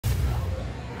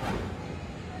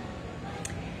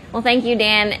Well, thank you,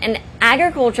 Dan. And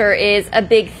agriculture is a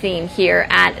big theme here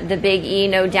at the Big E,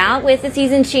 no doubt. With the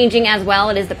season changing as well,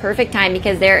 it is the perfect time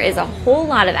because there is a whole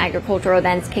lot of agricultural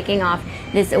events kicking off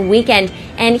this weekend.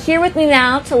 And here with me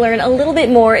now to learn a little bit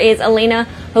more is Elena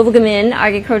Hovogamin,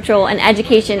 Agricultural and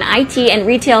Education IT and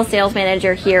Retail Sales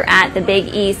Manager here at the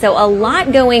Big E. So a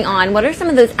lot going on. What are some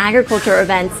of those agriculture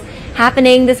events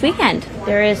happening this weekend?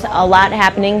 There is a lot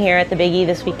happening here at the Big E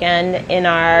this weekend in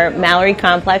our Mallory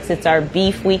Complex. It's our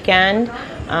beef weekend.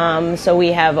 So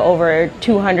we have over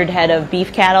 200 head of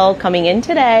beef cattle coming in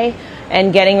today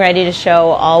and getting ready to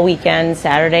show all weekend,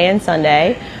 Saturday and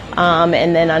Sunday.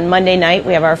 And then on Monday night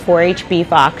we have our 4-H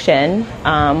beef auction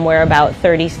where about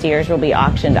 30 steers will be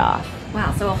auctioned off.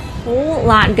 Wow, so a whole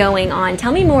lot going on.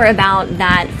 Tell me more about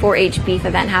that 4-H beef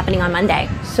event happening on Monday.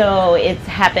 So it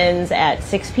happens at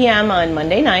 6 p.m. on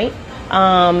Monday night.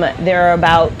 There are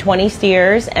about 20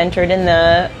 steers entered in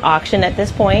the auction at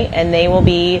this point, and they will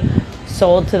be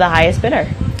sold to the highest bidder.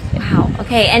 Wow,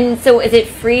 okay, and so is it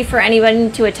free for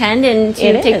anyone to attend and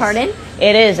to take part in?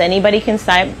 It is. Anybody can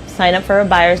sign up for a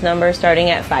buyer's number starting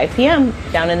at 5 p.m.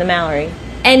 down in the Mallory.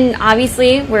 And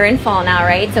obviously, we're in fall now,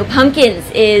 right? So pumpkins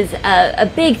is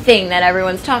a big thing that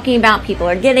everyone's talking about. People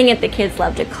are getting it. The kids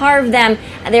love to carve them.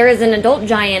 There is an adult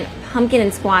giant pumpkin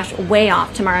and squash way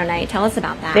off tomorrow night. Tell us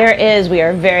about that. There is. We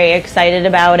are very excited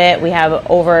about it. We have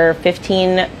over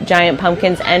 15 giant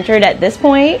pumpkins entered at this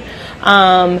point.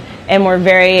 And we're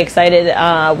very excited.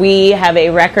 We have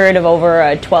a record of over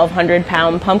a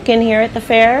 1,200-pound pumpkin here at the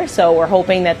fair. So we're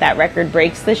hoping that that record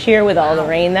breaks this year with all the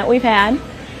rain that we've had.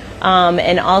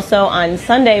 And also on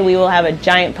Sunday we will have a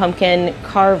giant pumpkin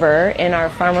carver in our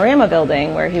Farmerama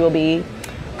building where he will be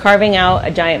carving out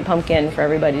a giant pumpkin for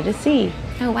everybody to see.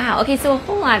 Oh wow, okay, so a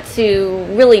whole lot to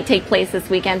really take place this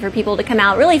weekend for people to come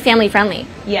out, really family friendly.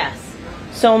 Yes,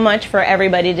 so much for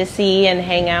everybody to see and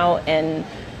hang out and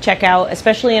check out,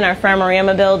 especially in our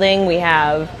Farmerama building. We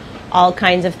have all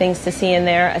kinds of things to see in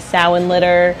there, a sow and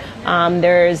litter,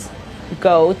 there's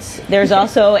goats. There's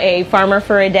also a farmer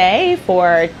for a day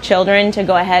for children to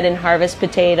go ahead and harvest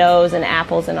potatoes and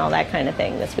apples and all that kind of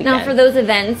thing this weekend. Now for those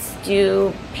events,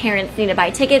 do parents need to buy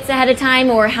tickets ahead of time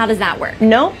or how does that work?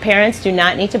 No, parents do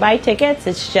not need to buy tickets.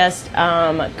 It's just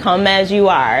come as you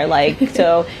are.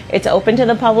 So it's open to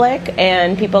the public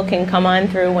and people can come on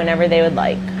through whenever they would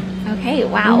like. Okay,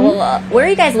 wow. Well, where are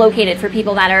you guys located for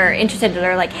people that are interested, that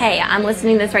are like, hey, I'm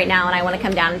listening to this right now and I want to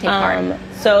come down and take part?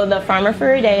 So the Farmer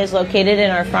for a Day is located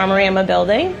in our Farmerama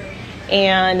building,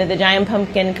 and the giant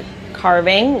pumpkin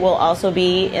carving will also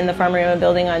be in the Farmerama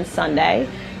building on Sunday,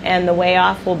 and the Way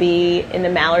Off will be in the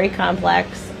Mallory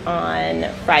Complex on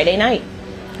Friday night.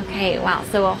 Okay, wow.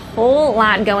 So a whole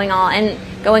lot going on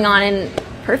and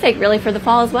perfect really for the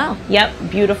fall as well.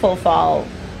 Yep, beautiful fall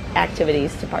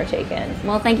activities to partake in.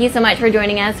 Well, thank you so much for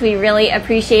joining us. We really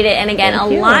appreciate it. And again, a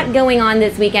lot going on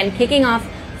this weekend, kicking off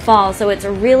fall. So it's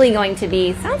really going to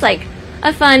be, sounds like,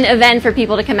 a fun event for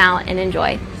people to come out and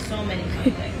enjoy. So many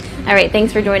fun things. All right,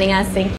 thanks for joining us. Thank you.